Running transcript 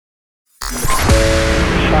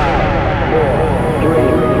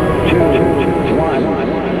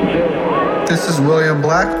this is William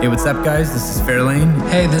Black. Hey, what's up, guys? This is Fairlane.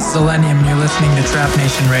 Hey, this is Illenium, and you're listening to Trap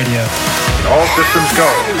Nation Radio. All systems go.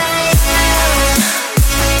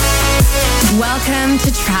 Welcome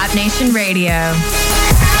to Trap Nation Radio.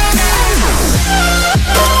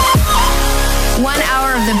 1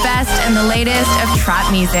 hour of the best and the latest of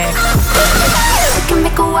trap music. We can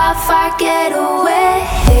make a wildfire get away.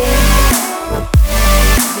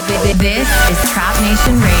 This is Trap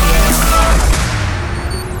Nation Radio.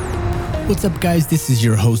 What's up, guys? This is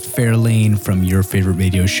your host, Fairlane, from your favorite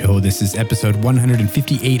radio show. This is episode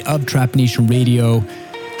 158 of Trap Nation Radio.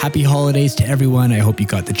 Happy holidays to everyone. I hope you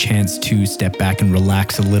got the chance to step back and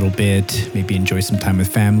relax a little bit, maybe enjoy some time with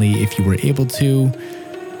family if you were able to.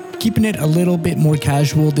 Keeping it a little bit more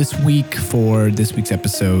casual this week for this week's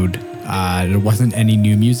episode. There wasn't any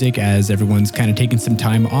new music as everyone's kind of taking some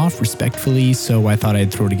time off respectfully, so I thought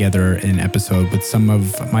I'd throw together an episode with some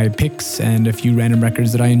of my picks and a few random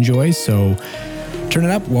records that I enjoy. So turn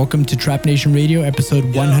it up. Welcome to Trap Nation Radio, episode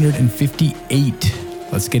 158.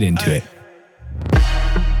 Let's get into it.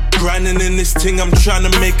 Grinding in this thing, I'm trying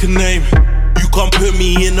to make a name. You can't put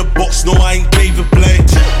me in a box, no, I ain't David Blaine.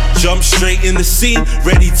 Jump straight in the scene,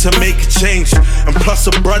 ready to make a change. And plus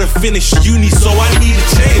a brother finished uni, so I need a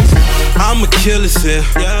change. I'm a killer here,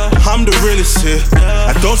 I'm the realest here.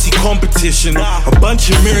 I don't see competition, a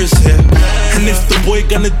bunch of mirrors here. And if the boy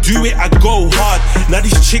gonna do it, I go hard. Now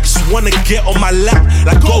these chicks wanna get on my lap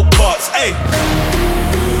like go-karts, ayy.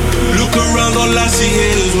 Look around, all I see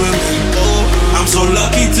here is women. I'm so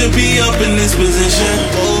lucky to be up in this position.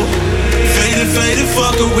 Faded,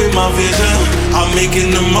 fucker with my vision. I'm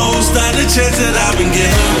making the most out of the chance that I've been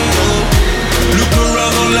getting. Look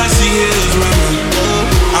around, all I see here is women.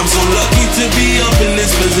 I'm so lucky to be up in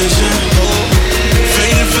this position.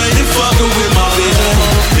 Faded, fucker with my vision.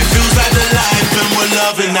 It feels like the life and we're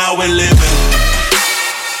loving how we're living.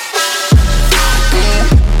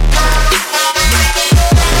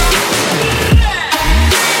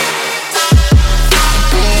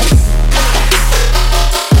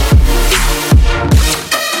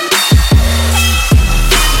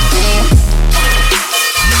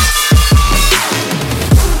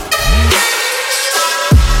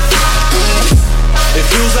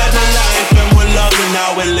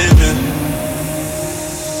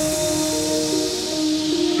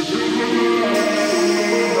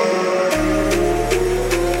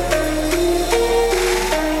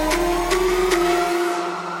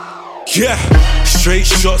 Yeah, straight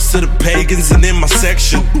shots to the pagans and in my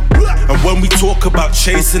section. And when we talk about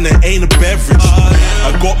chasing, it ain't a beverage.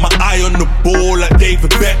 I got my eye on the ball like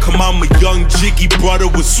David Beckham. I'm a young jiggy brother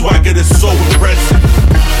with swagger that's so impressive.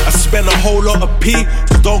 I spent a whole lot of P,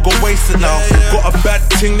 so don't go wasting now. Got a bad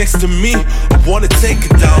thing next to me, I wanna take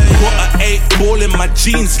it down. Got an 8 ball in my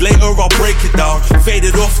jeans, later I'll break it down.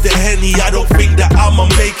 Faded off the Henny, I don't think that I'ma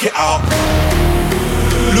make it out.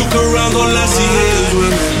 Look around, all I see here is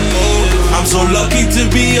women. I'm so lucky to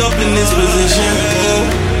be up in this position.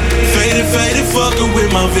 Faded, fucker with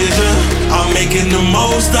my vision. I'm making the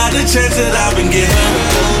most out of the chance that I've been getting.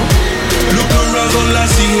 Look around, all I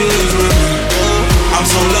see here is women. I'm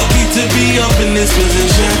so lucky to be up in this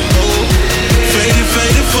position. Faded,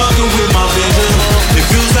 fucker with my vision. It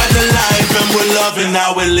feels like the life and we're loving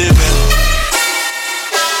how we're living.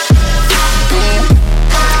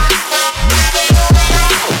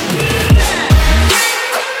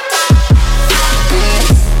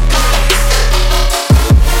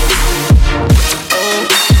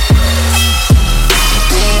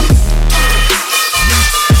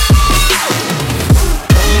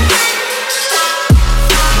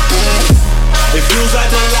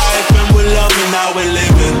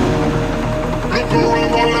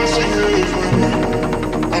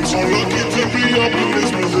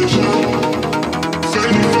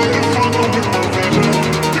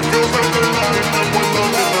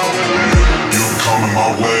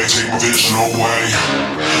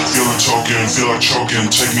 Feel like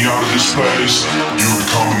choking, take me out of this place. You be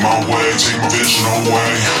coming my way, take my vision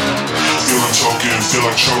away. Feeling choking, feel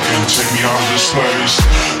like choking, take me out of this place.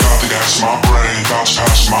 Got the gas in my brain, about to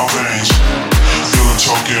pass my veins. Feeling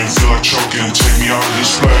choking, feel like choking, take me out of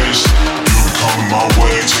this place. You be coming my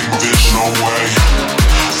way, take my vision away.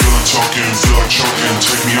 Feeling choking, feel like choking,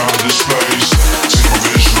 take me out of this place. Take my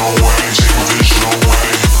vision away, take my vision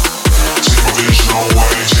away. Take my vision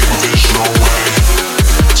away, take my vision away.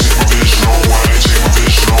 Take my vision away, take my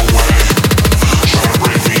vision away. Try to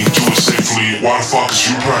break me, do it safely. Why the fuck is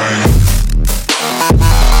you praying?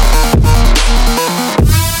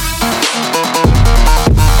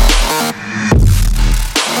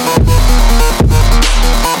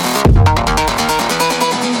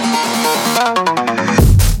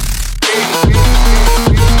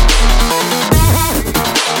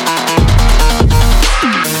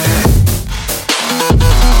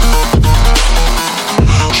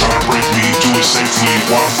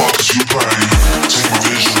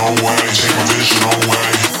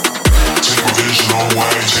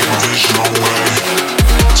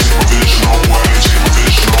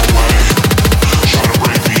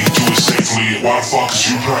 fuck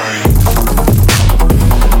is you playing?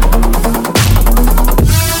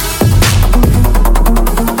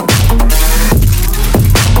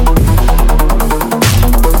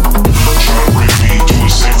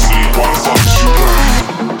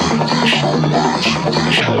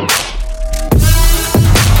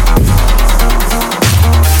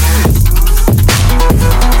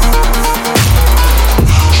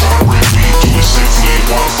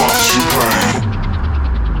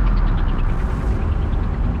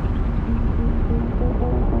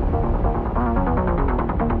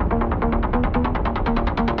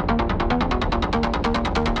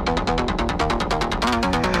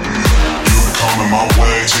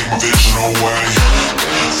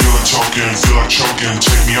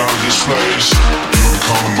 Take my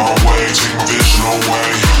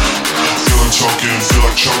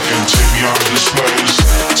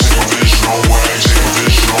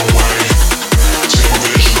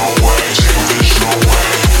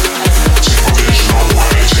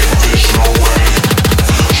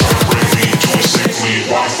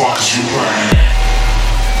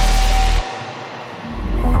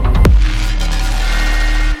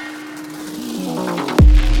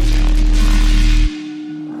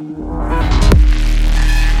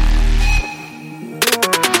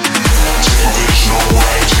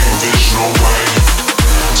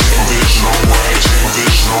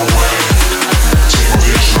vision away.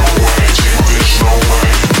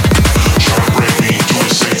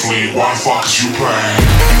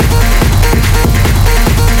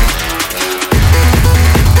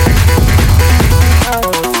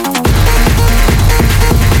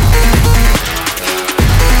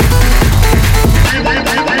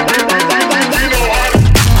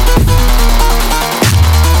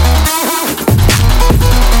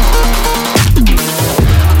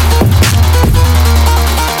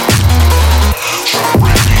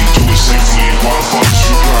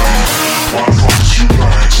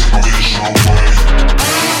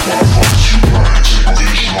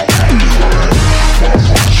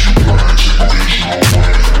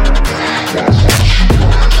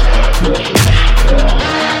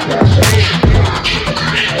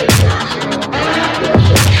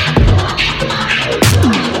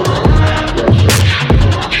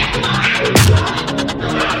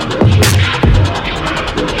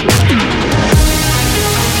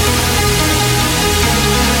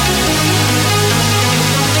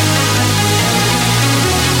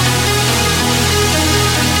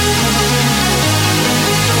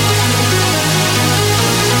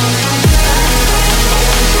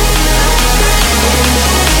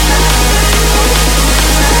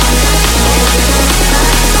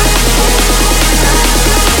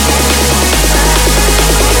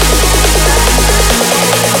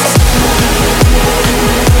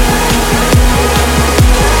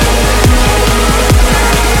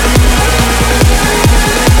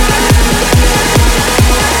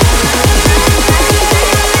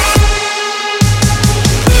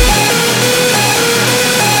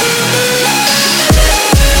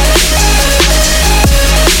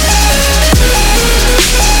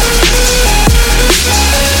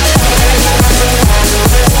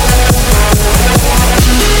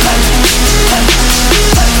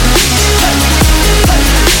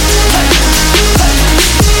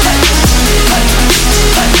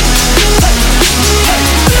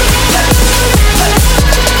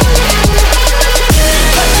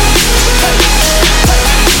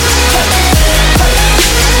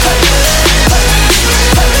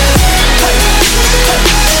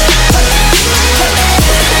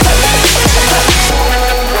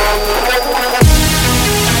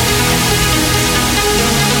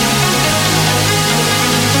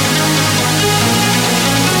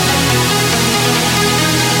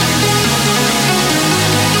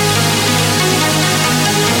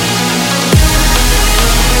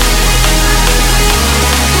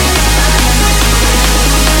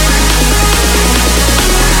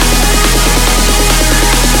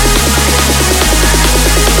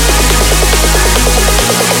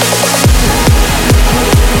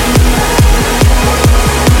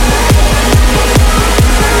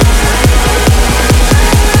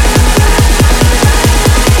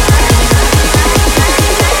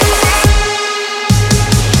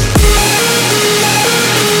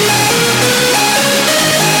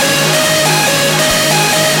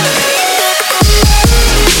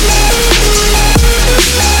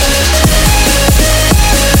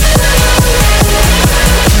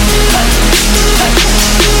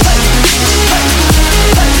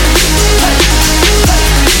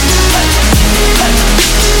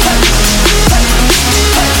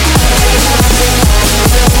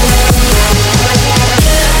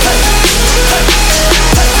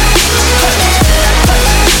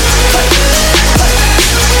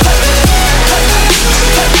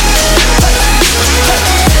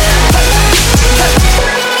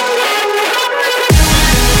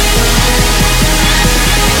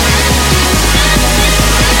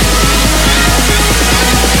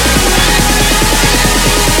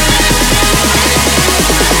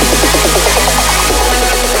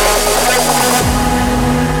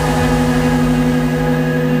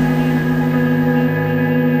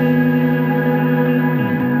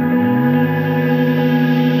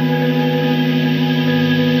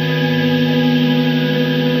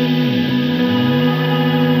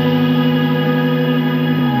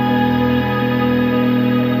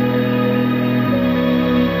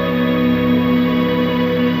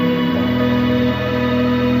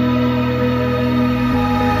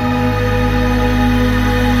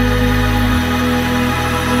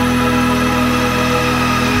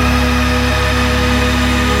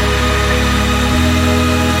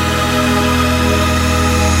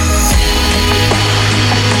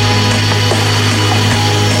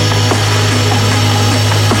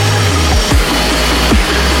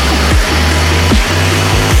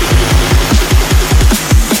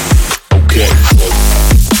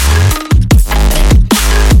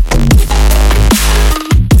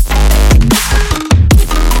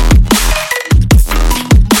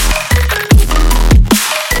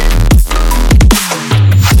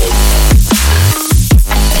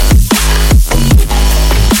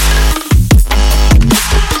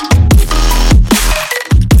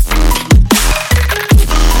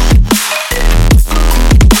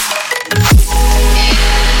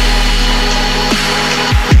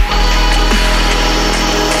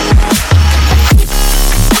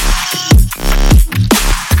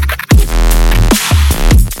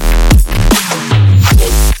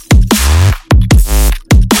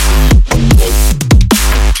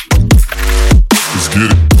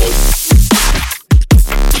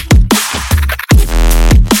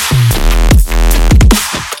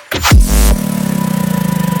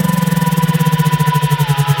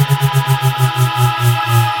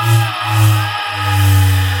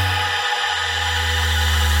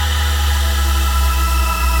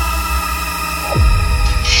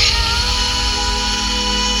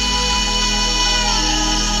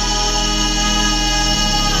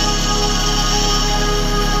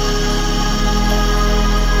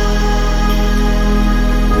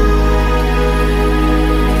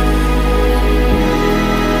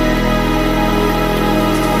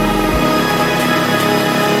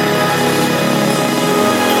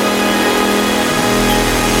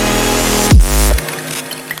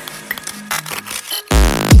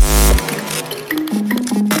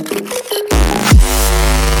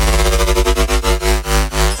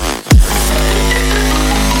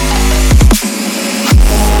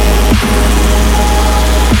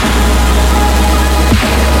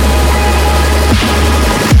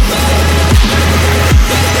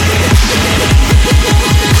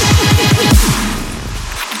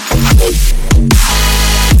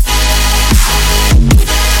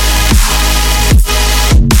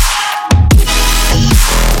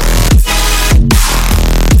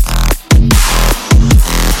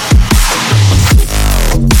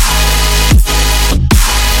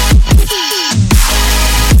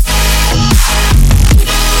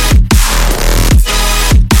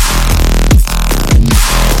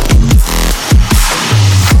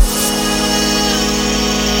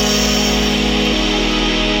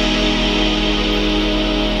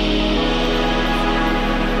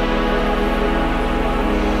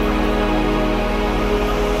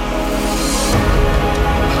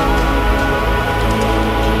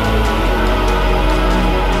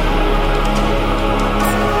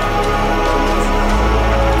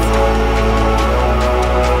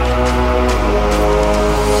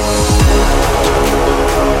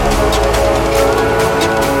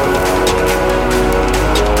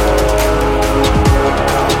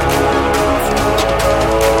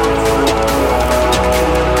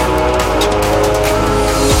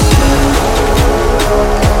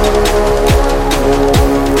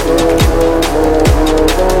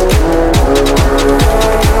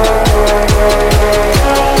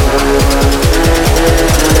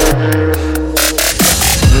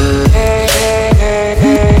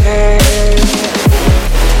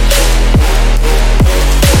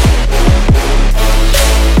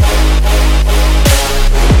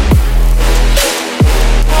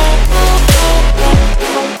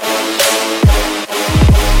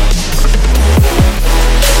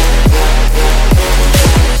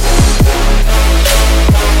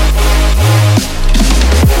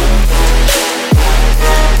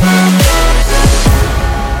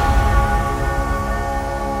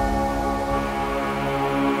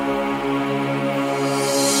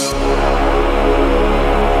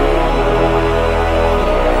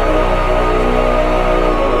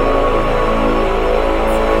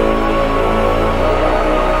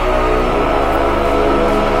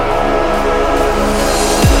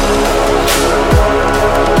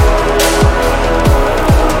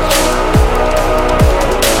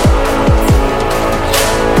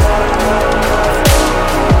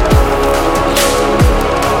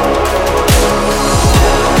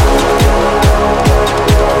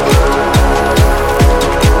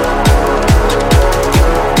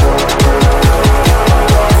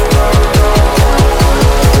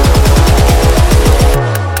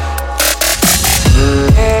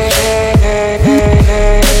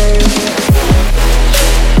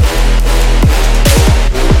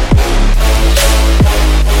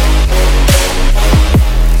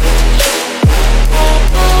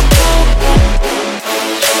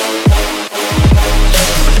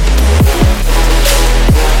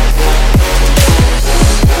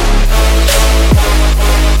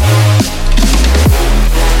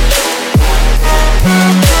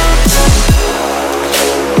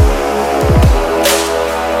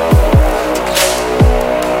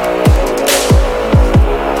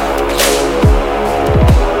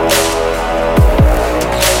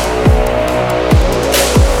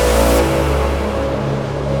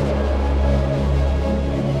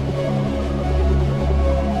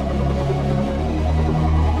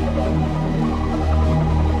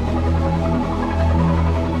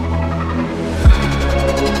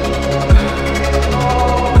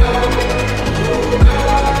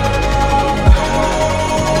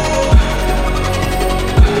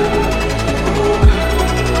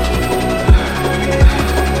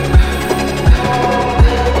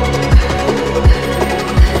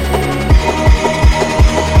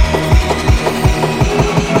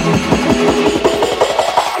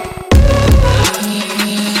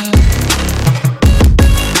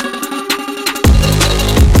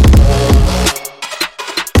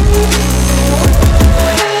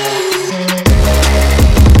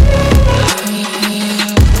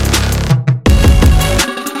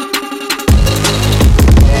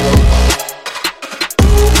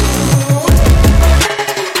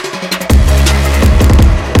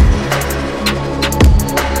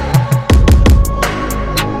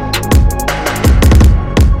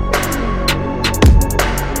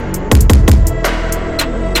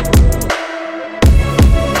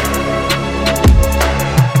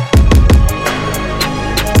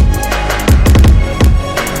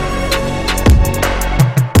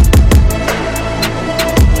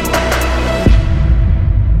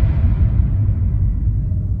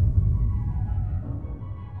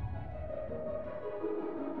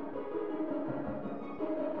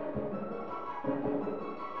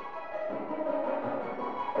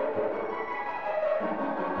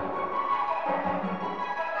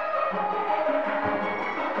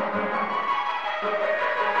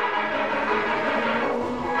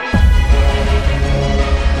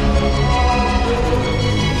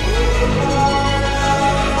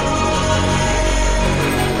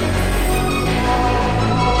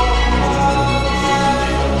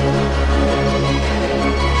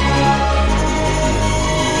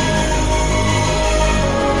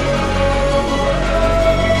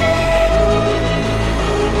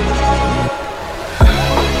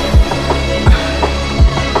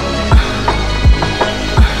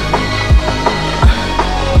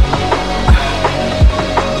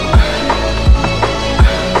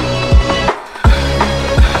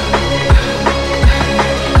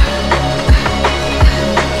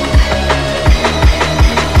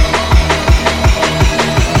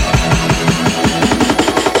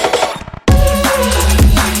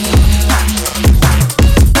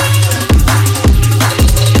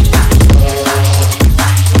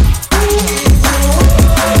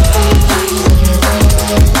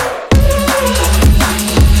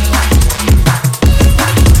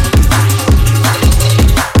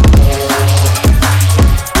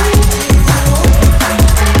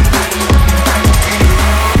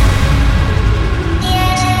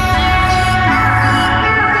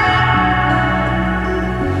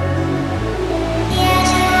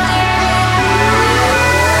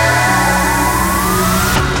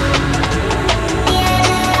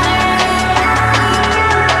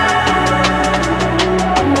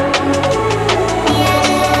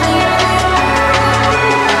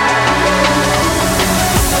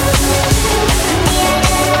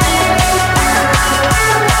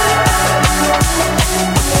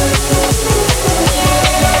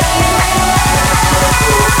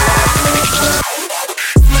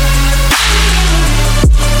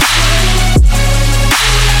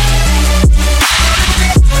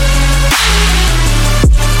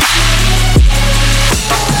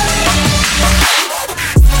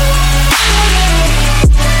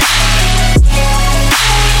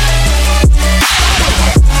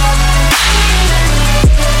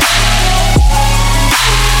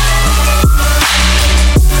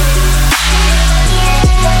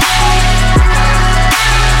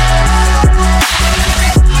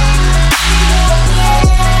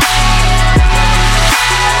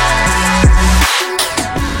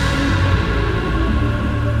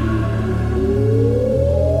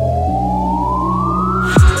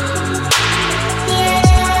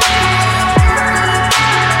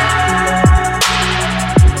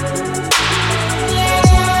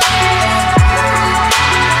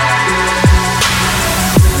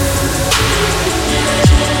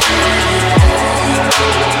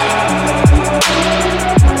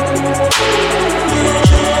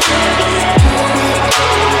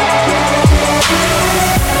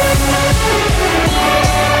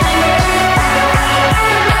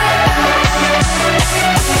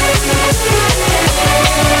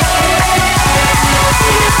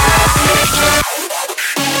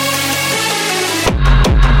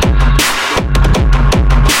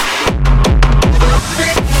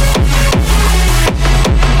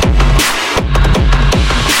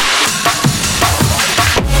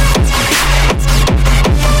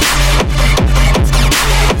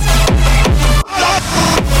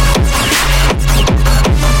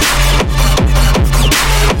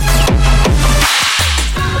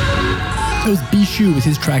 That was Bishu with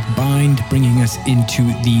his track Bind, bringing us into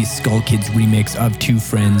the SkulKids remix of Two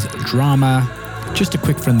Friends Drama. Just a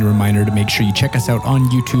quick friendly reminder to make sure you check us out on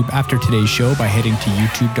YouTube after today's show by heading to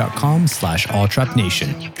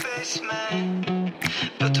youtube.com/alltrapnation.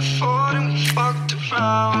 But the Ford and we fucked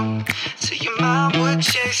around, so your mind would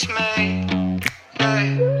chase me.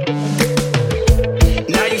 Hey.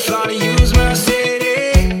 Now you fly to use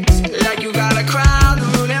Mercedes, like you got a crown to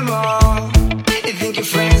rule them all. You think your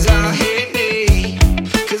friends out hate me,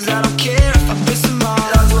 cause I don't care if I piss them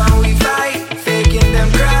off. That's why we fight, faking them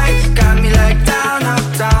cries, got me like down,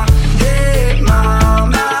 uptown. Hey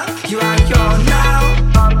mama, you on your now,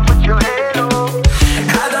 put your halo.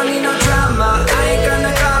 I don't need no drama, I ain't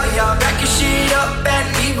gonna call ya. Back your shit up and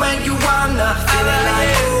leave when you wanna. Feeling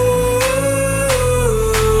like ooh,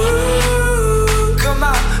 come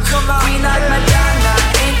on, we not Madonna,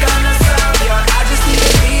 ain't gonna solve ya. I just need to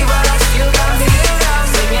leave, but I still got me down,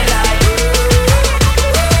 singing like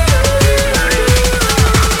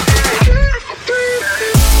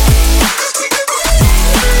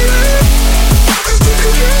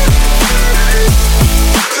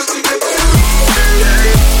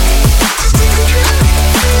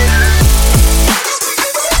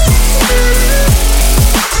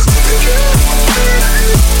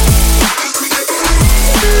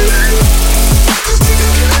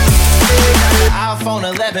iPhone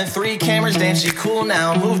 11, 3 cameras, damn she cool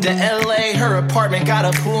now. Moved to LA, her apartment got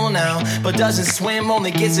a pool now. But doesn't swim,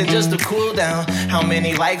 only gets in just to cool down. How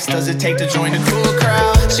many likes does it take to join the cool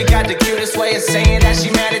crowd? She got the cutest way of saying that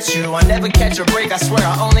she mad at you. I never catch a break, I swear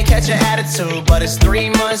I only catch an attitude. But it's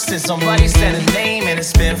 3 months since somebody said a name, and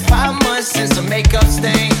it's been 5 months since the makeup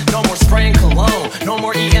stain. No more spraying cologne, no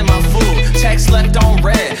more eating my food. Text left on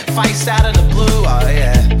red, fights out of the blue. Oh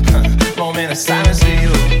yeah, moment of silence for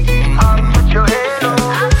you. Put your head on.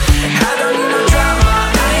 I don't need no drama,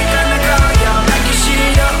 I ain't gonna call ya. Back your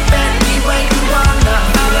shit up and leave when you wanna.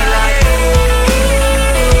 Feeling like ooh,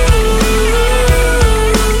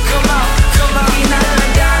 come on, we not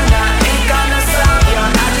Madonna, ain't gonna solve ya.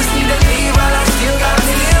 I just need to leave while I still got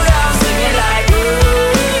me down, singing like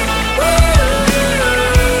ooh,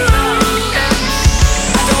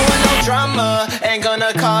 I don't want no drama, ain't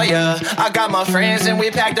gonna call ya. I got my friends and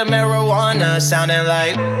we packed the marijuana, sounding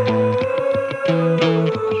like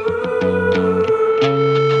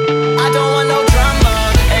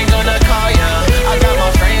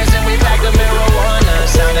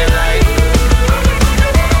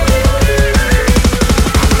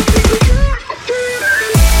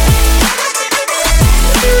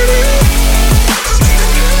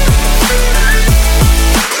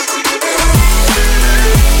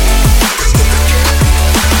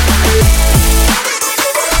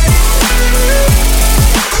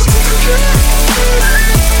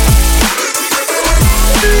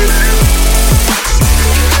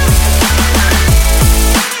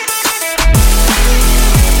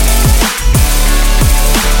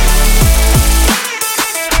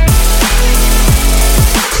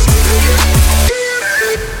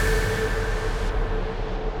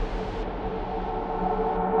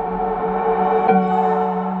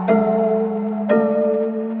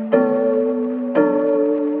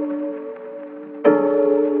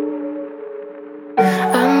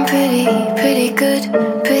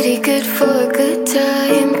pretty good for a good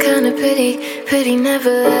time. Kinda pretty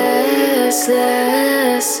never less.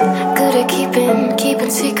 Good at keeping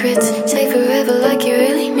secrets. Say forever like you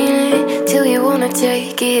really mean it. Till you wanna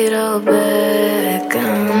take it all back.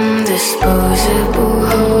 I'm disposable,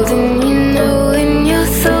 holding you know when you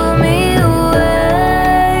throw me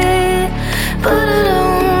away. But I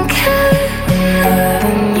don't care.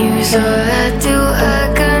 Loving you's all I do. I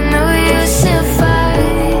got no use in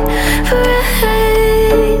fight for a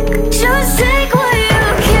hate. Just take what you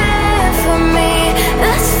can from me.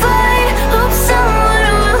 That's fine. Hope someone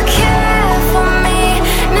will care for me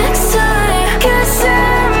next time. 'Cause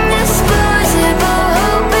I'm disposable,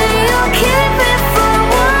 hoping you'll keep it for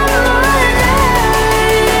one more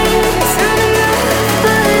night.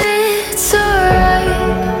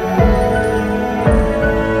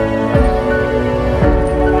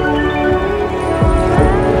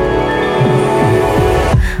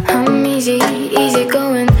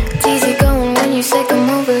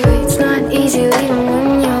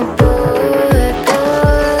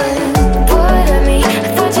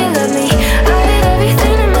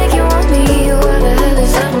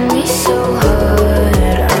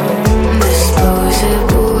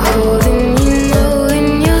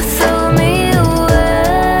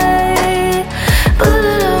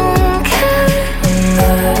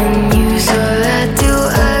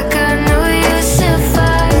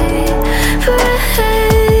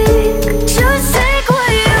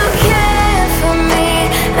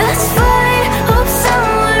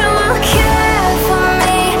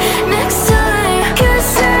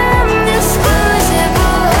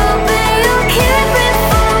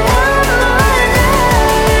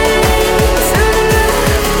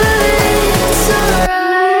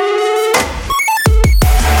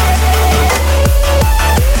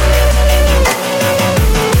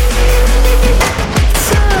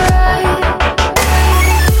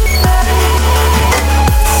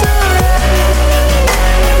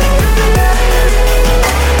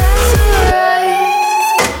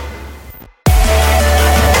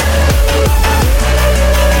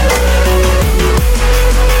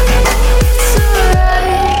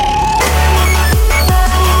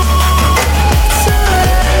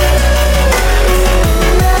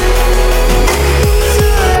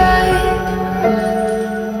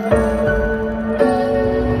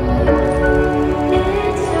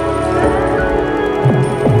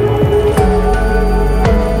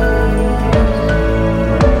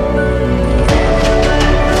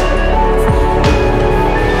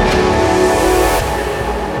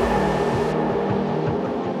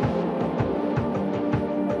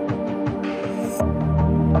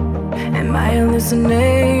 Am I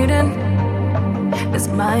hallucinating? Is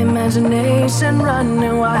my imagination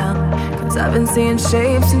running wild? Cause I've been seeing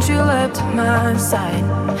shapes since you left my side.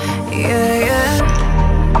 Yeah,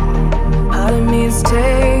 yeah. Part of me is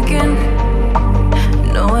taken.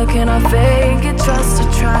 No, I cannot fake it, trust to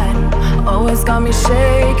try. Always got me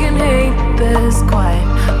shaking, hate this quiet.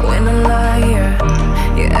 When I lie here,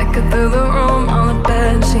 you echo through the room on the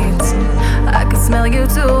bed sheets. I can smell you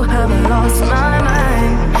too, haven't lost my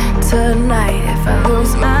mind. Tonight, if I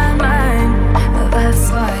lose my mind, that's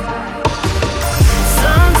why.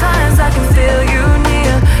 Sometimes I can feel you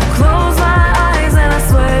near. Close my eyes and I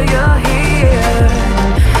swear you're here.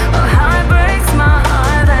 Oh, how it breaks my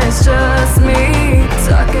heart that it's just me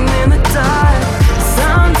talking in the dark.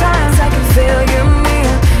 Sometimes I can feel you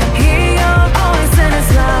near. Hear your voice and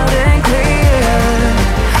it's loud and clear.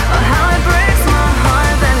 Oh, how it breaks my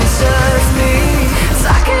heart that it's just me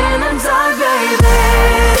talking in the dark, baby.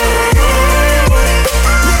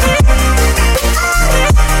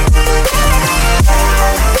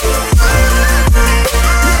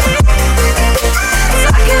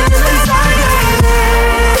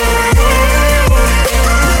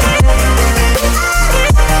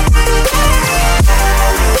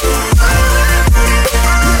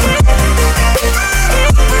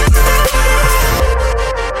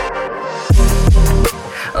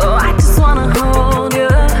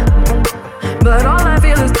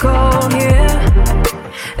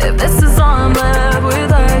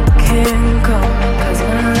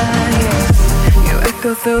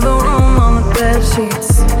 Through the room on the bed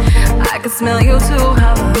sheets, I can smell you too.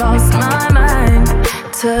 Have I lost my mind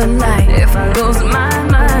tonight? If I lose my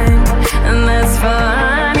mind, and that's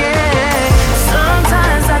fine, yeah.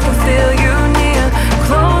 Sometimes I can feel you near.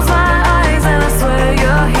 Close my eyes and I swear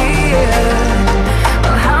you're here.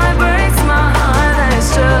 Oh, how it breaks my heart that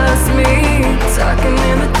it's just me talking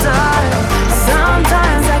in the dark.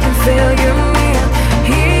 Sometimes I can feel you near.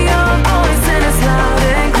 Hear your voice and it's loud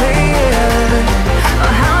and clear.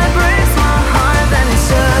 Oh, how it breaks my heart that it's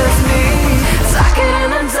just me talking in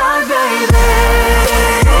the dark, baby.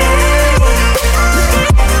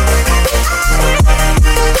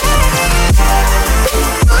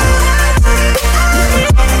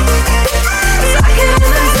 Talking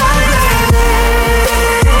in the dark, baby.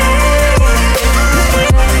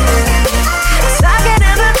 Talking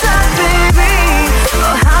in the dark, baby.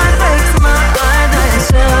 Oh, how it breaks my heart that it's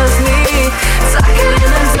just me talking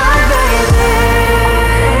in the dark, baby.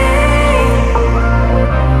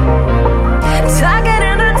 Talking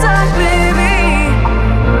in the dark, baby.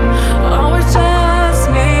 Oh, it's just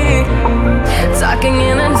me talking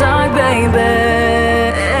in the dark, baby.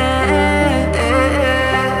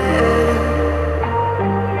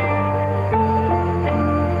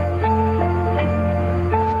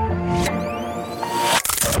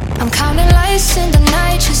 I'm counting lights in the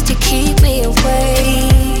night just to keep me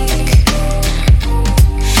awake.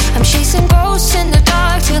 I'm chasing ghosts in the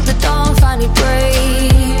dark till the dawn finally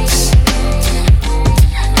breaks.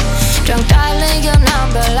 Drunk dialing your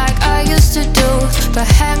number like I used to do, but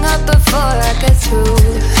hang up before I get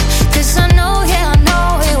through. Cause I know, yeah, I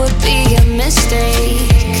know it would be a mistake.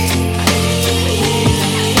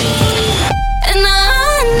 And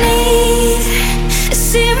I need a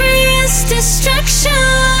serious distraction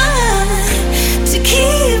to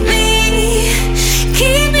keep me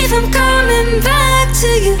from coming back to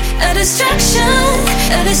you. A distraction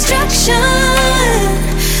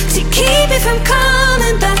to keep me from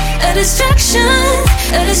coming back. A distraction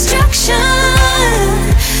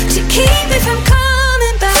to keep me from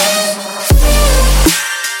coming back.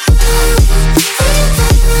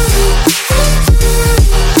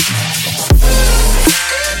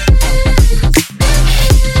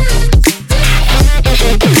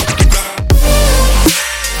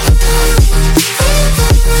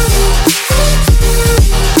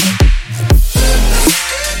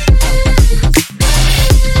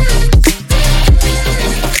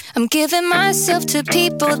 I'm giving myself to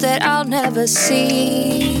people that I'll never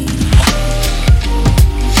see.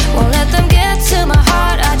 Won't let them get to my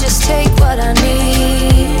heart, I just take what I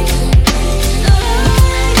need.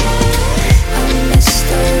 I miss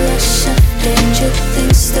the rush of danger,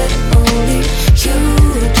 things that only you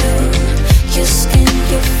do. Your skin,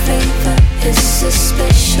 your flavor is a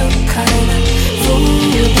special kind of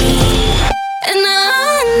voodoo. And I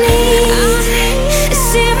need a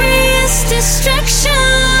serious distraction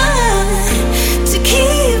to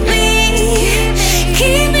keep me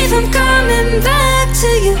from coming back to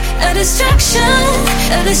you. A distraction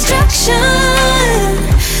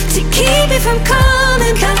to keep me from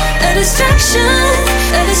coming back. A distraction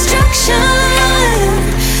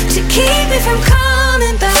to keep me from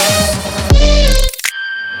coming back.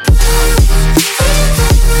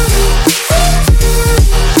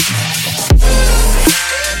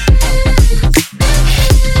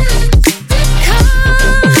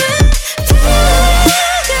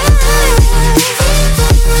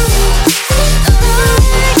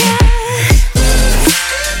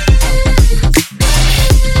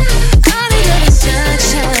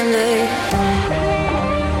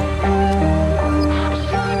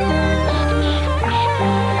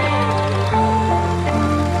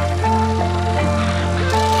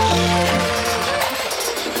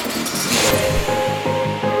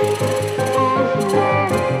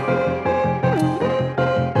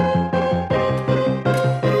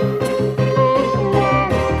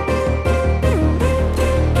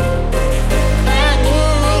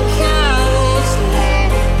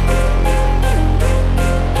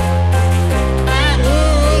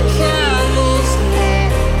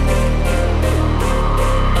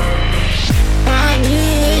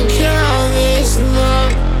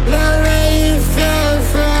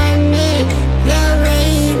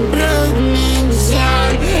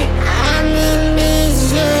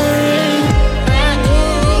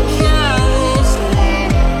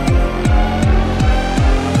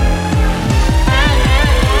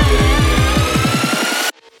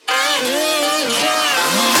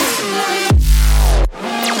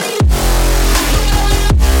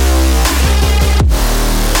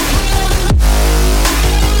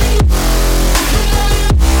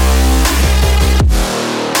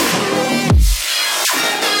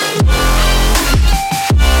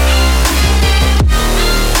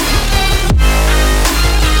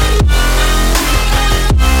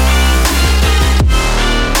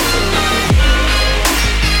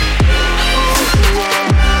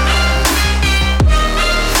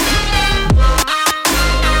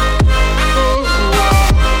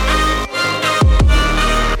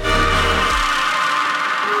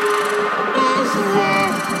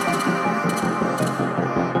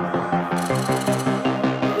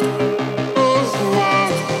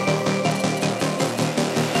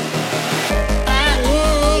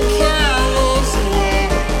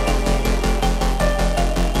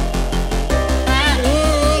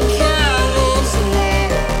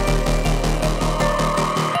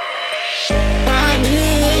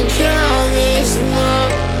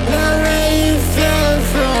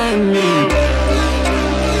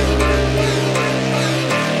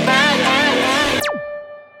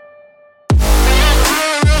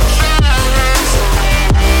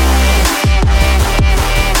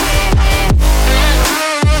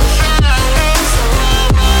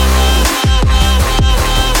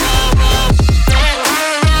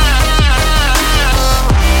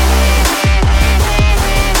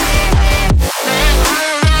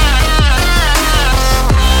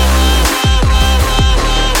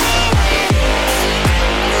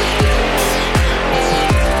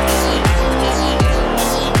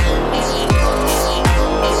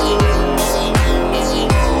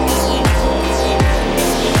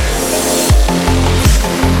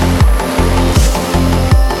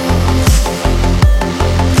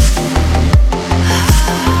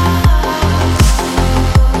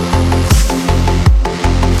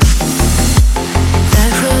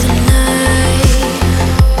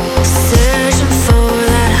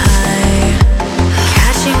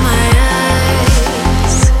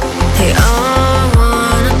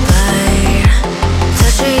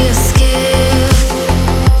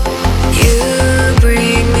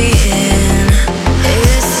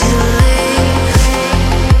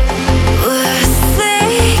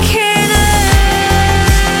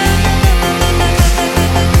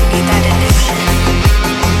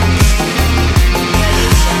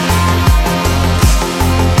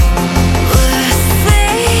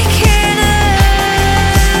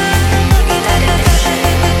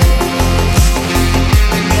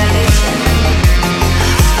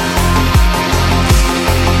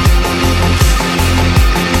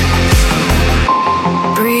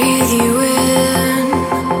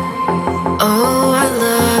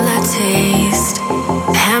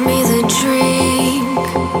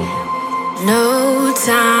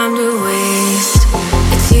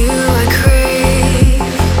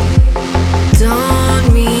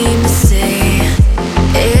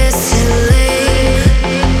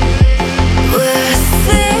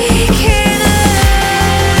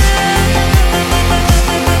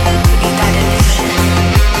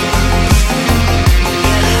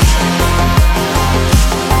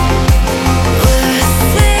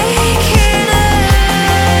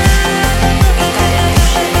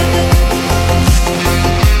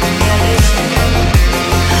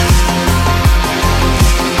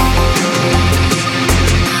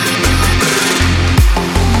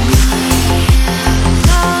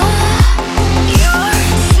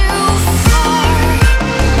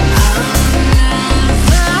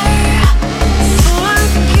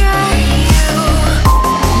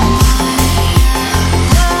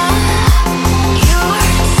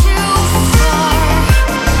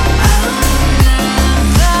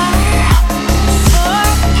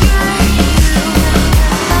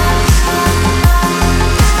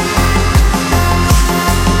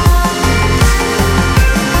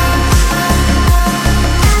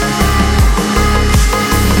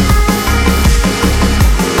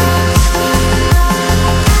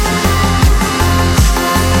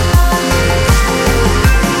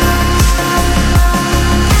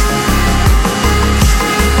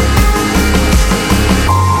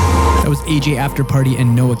 DJ Afterparty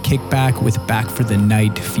and Noah Kickback with Back for the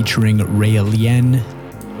Night featuring Raelien.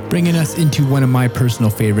 Bringing us into one of my personal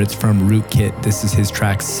favorites from Rootkit. This is his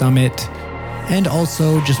track Summit. And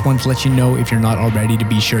also, just want to let you know, if you're not already, to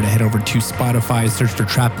be sure to head over to Spotify, search for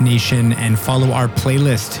Trap Nation, and follow our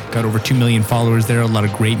playlist. Got over 2 million followers there, a lot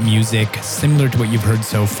of great music, similar to what you've heard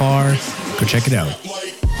so far. Go check it out.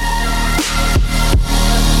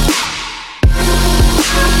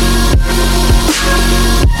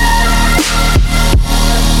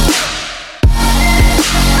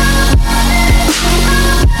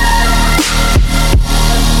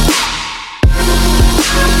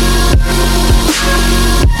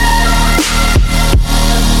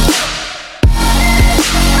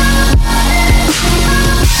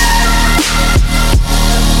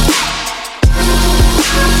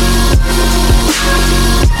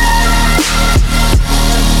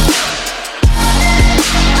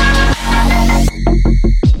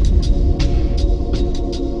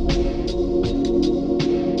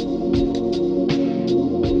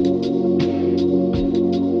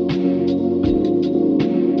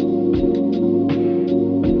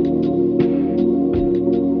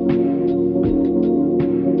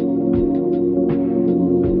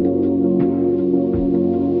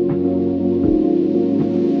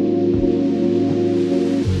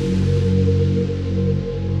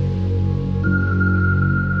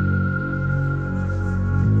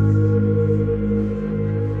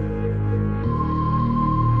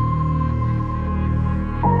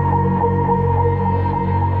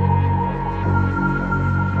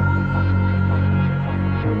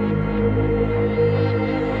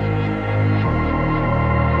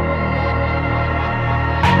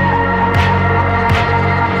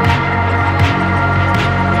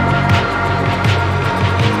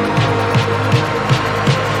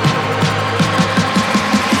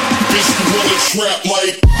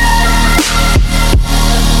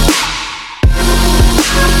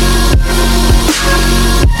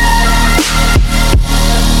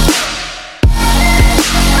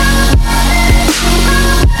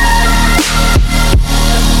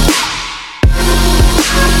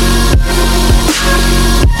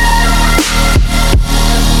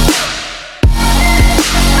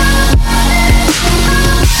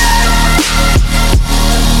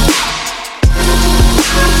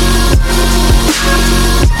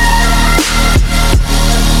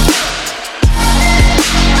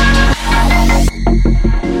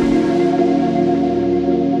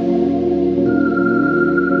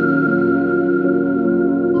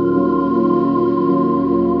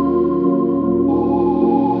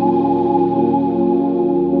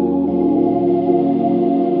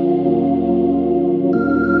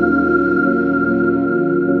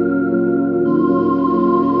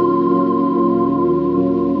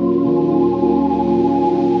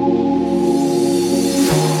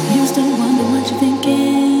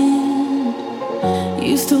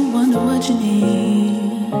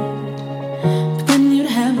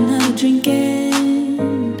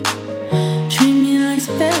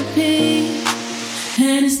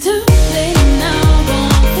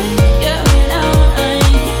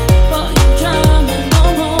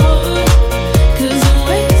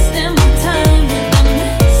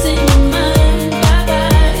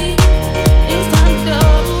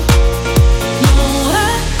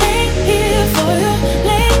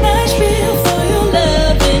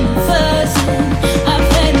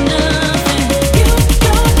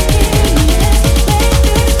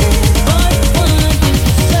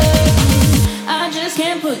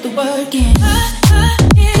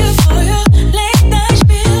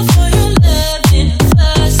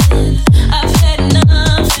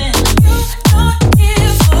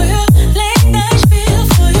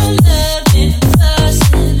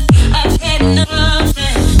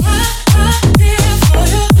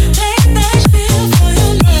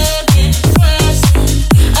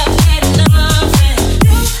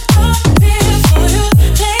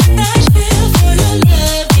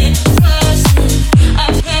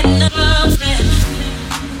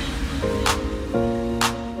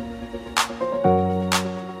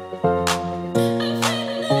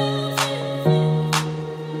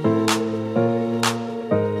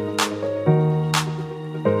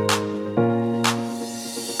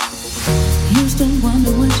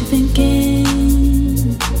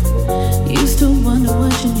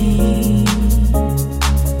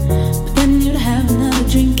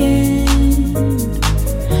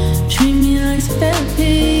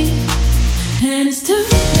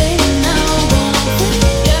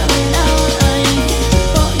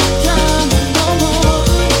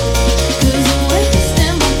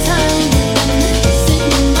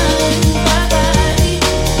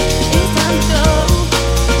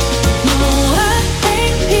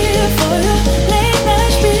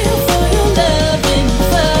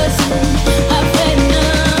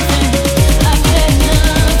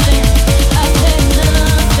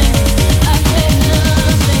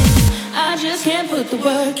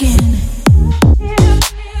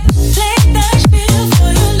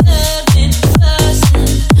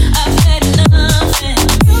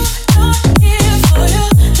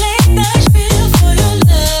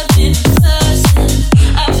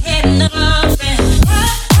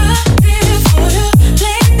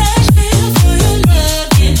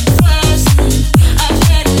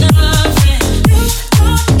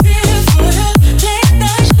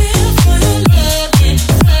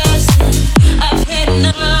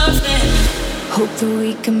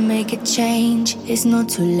 it's not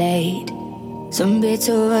too late. Some bits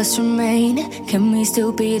of us remain. Can we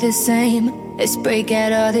still be the same? Let's break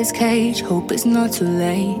out of this cage. Hope it's not too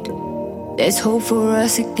late. There's hope for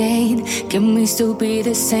us again. Can we still be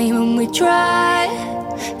the same when we try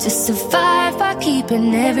to survive by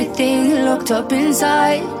keeping everything locked up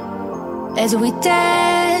inside? As we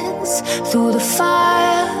dance through the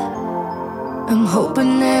fire, I'm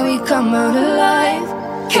hoping that we come out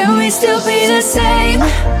alive. Can we still be the same?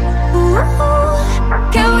 Ooh,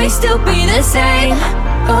 can we still be the same?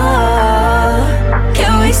 Oh,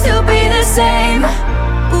 can we still be the same?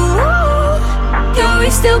 Ooh, can we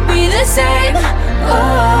still be the same?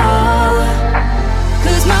 Oh,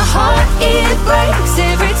 'cause my heart, it breaks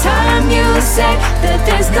every time you say that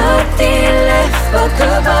there's nothing left but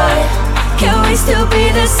goodbye. Can we still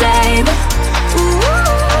be the same? Ooh,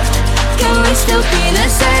 can we still be the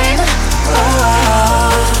same?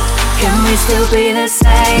 Oh, can we still be the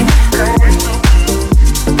same?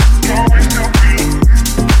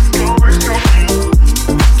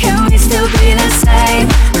 Can we still be the same?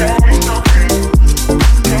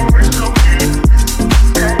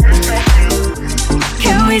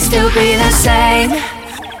 Can we still be the same?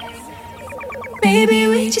 Maybe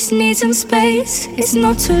we just need some space. It's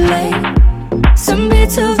not too late. Some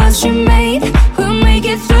bits of us remain. We'll make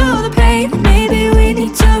it through the pain. Maybe we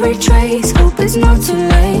need to retrace. Hope it's not too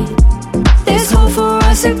late. There's hope for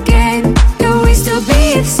us again. Can we still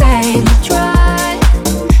be the same? Try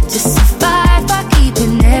to survive by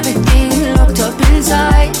keeping everything locked up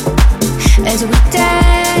inside. As we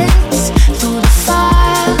dance through the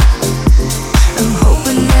fire, I'm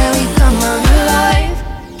hoping that we come out alive.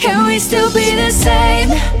 Can we still be the same?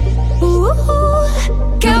 Ooh,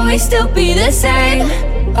 can we still be the same?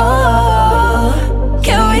 Oh,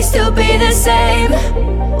 can we still be the same?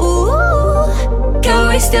 Ooh, can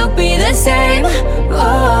we still be the same?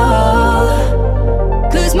 Oh,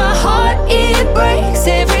 'cause my heart, it breaks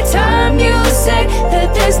every time you say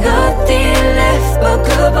that there's nothing left but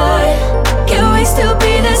goodbye. Can we still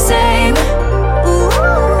be the same? Ooh,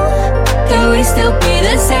 can we still be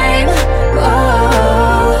the same?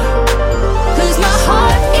 Oh, 'cause my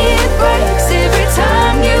heart, it breaks every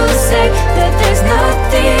time you say that there's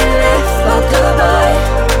nothing left but goodbye.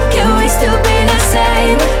 Can we still be the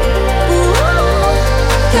same? Ooh,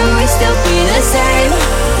 can we still be the same?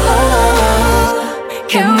 Oh,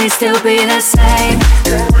 can we still be the same?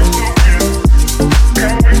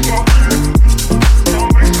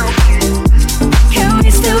 Can we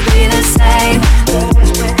still be the same?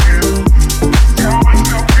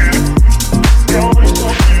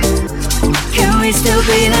 Can we still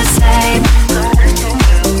be the same?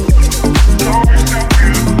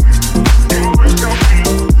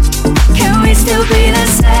 Can we still be the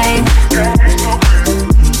same?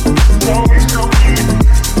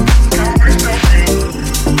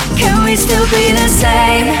 Can we still be the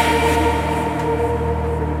same?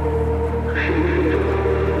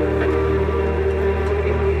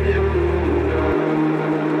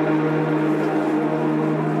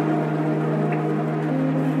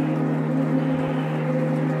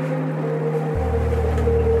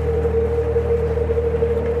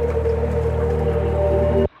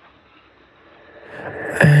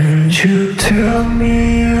 And you tell me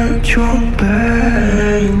that you're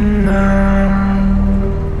better now,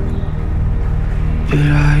 but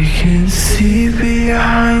I can see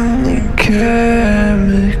behind the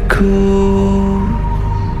chemical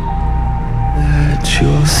that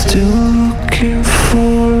you're still looking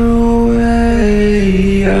for a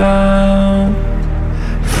way out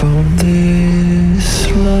from this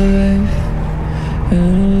life and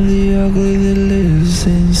all the ugly that lives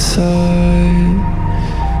inside.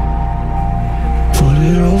 But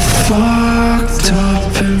it all fucked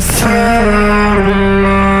up and fell out of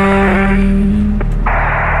line,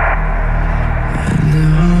 and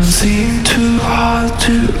now it seems too hard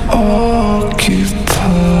to occupy.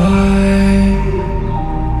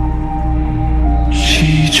 She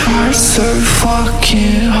tries so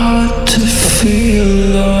fucking hard to feel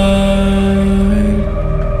alive.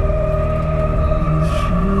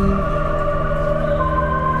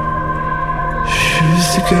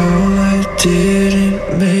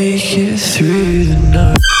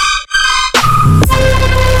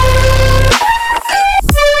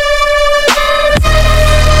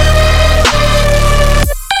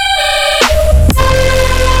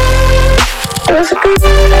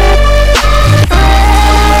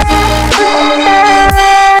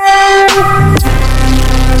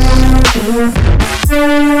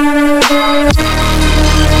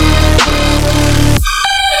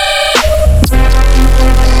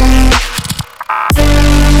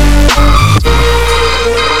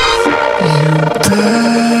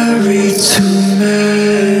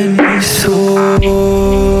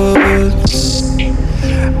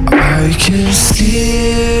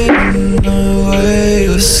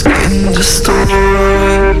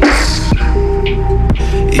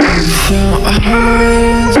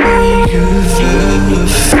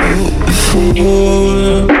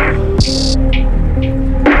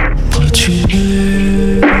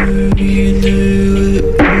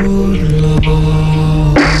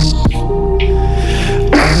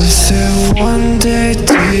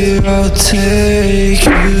 I'll take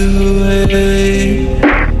you away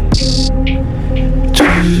to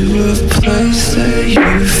a place that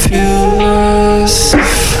you feel less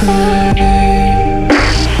afraid.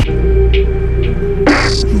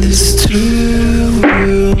 This too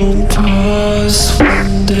will pass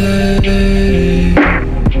one day,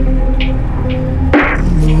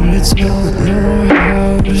 but I don't know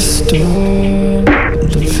how to stop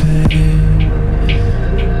the pain.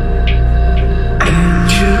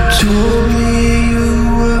 You told me you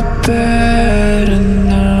were better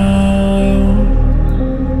now,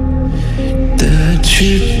 that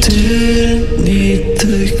you didn't need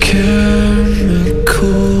the chemical,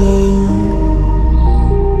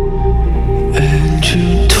 and you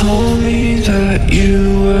told me that you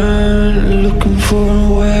weren't looking for a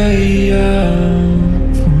way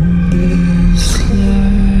out from this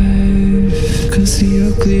life, 'cause the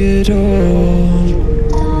ugly at all.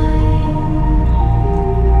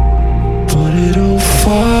 It all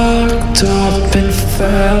fucked up and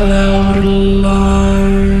fell out of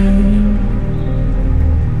line,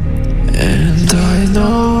 and I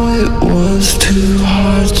know it was too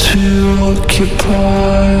hard to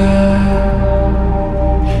occupy.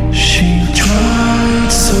 She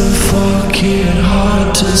tried so fucking hard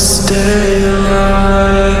to stay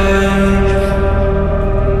alive.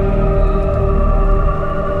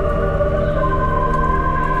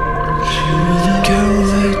 You were the girl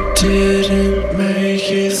that didn't make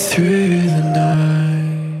it through the night.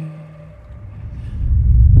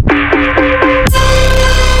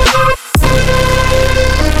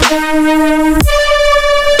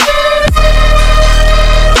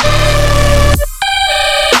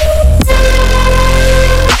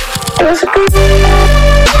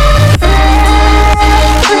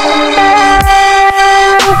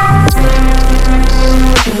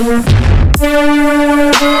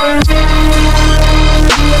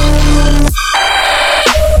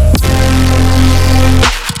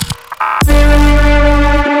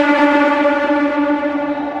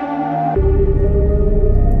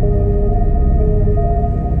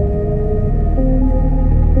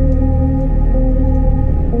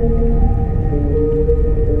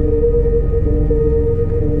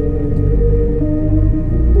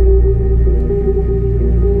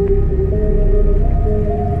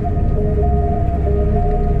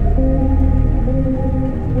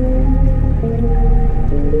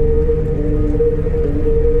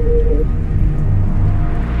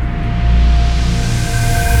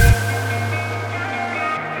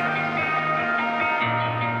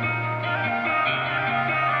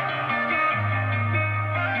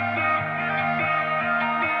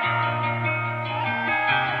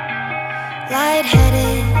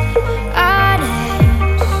 Lightheaded on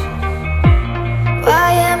edge. Why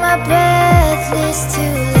am I breathless?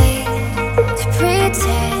 Too late to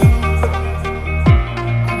pretend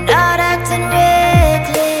I'm not acting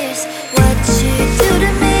reckless. What you do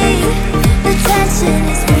to me, the tension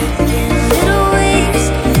is making little waves.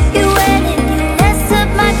 You went and you messed up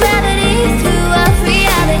my gravity through our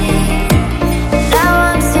reality. Now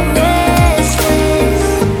I'm so restless.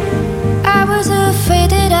 I was afraid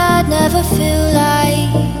that I'd never feel like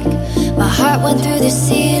my heart went through the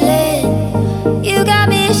ceiling. You got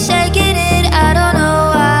me shaking it, I don't know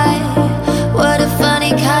why.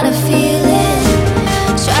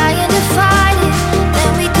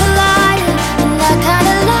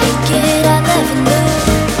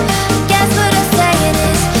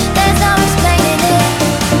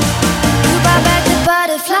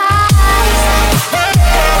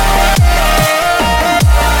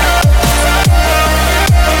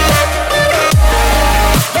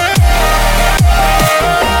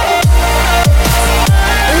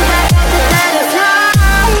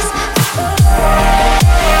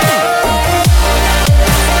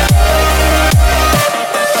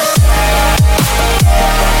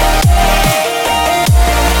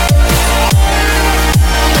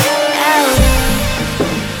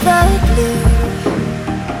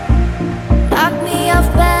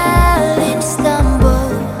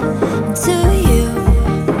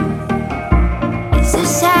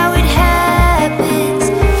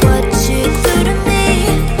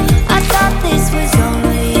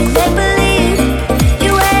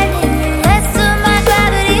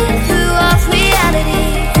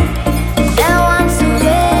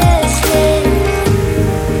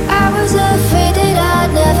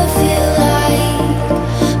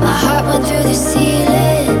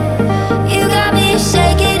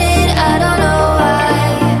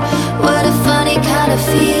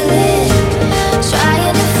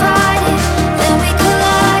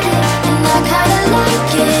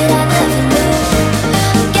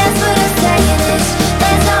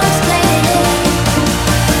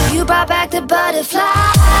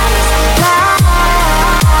 butterflies.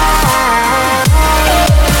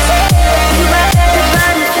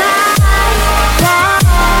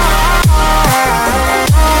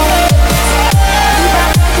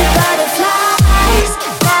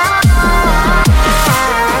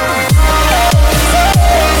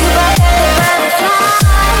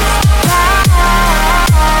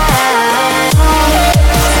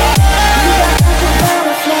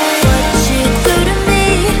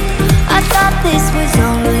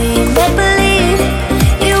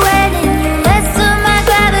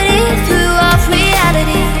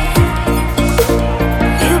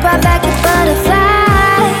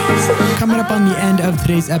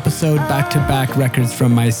 Today's episode, back-to-back records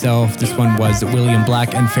from myself. This one was William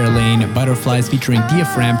Black and Fairlane, Butterflies featuring Dia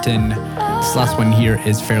Frampton. This last one here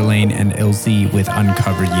is Fairlane and Ilsey with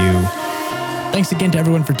Uncover You. Thanks again to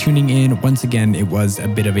everyone for tuning in. Once again, it was a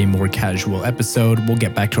bit of a more casual episode. We'll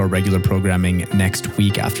get back to our regular programming next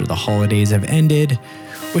week after the holidays have ended.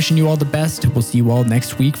 Wishing you all the best. We'll see you all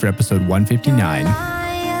next week for episode 159.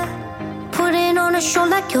 Putting on a show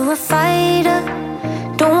like you're a fighter.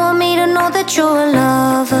 Don't want me to know that you're a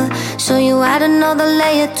lover, so you add another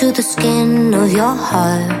layer to the skin of your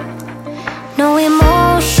heart. No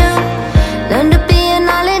emotion, learn to be an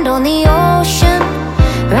island on the ocean.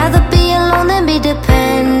 Rather be alone than be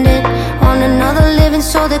dependent on another living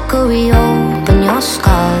soul that could reopen your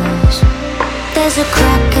scars. There's a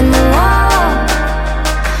crack in the wall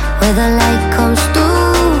where the light comes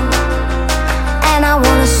through, and I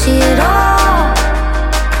wanna see it all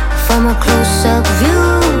from a close-up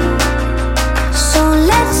view. So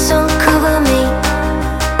let's uncover me,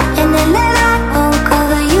 and then let I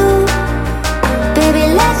uncover you.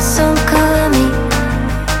 Baby, let's uncover me,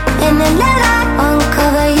 and then let I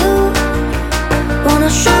uncover you. Wanna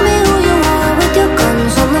show me who you are with your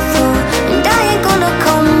guns on the floor, and I ain't gonna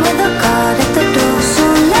come with a guard at the door. So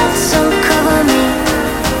let's uncover me,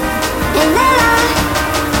 and let I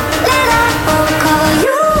uncover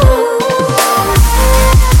you.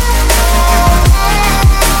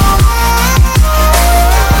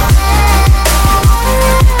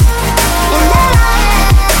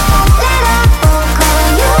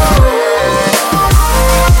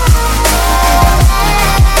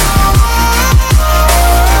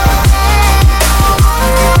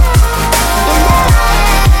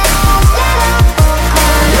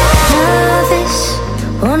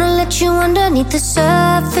 The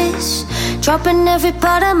surface, dropping every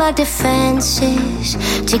part of my defenses.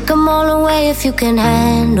 Take them all away if you can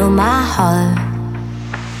handle my heart.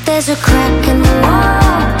 There's a crack in the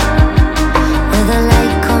wall where the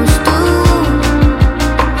light comes through,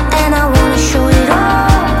 and I wanna show it all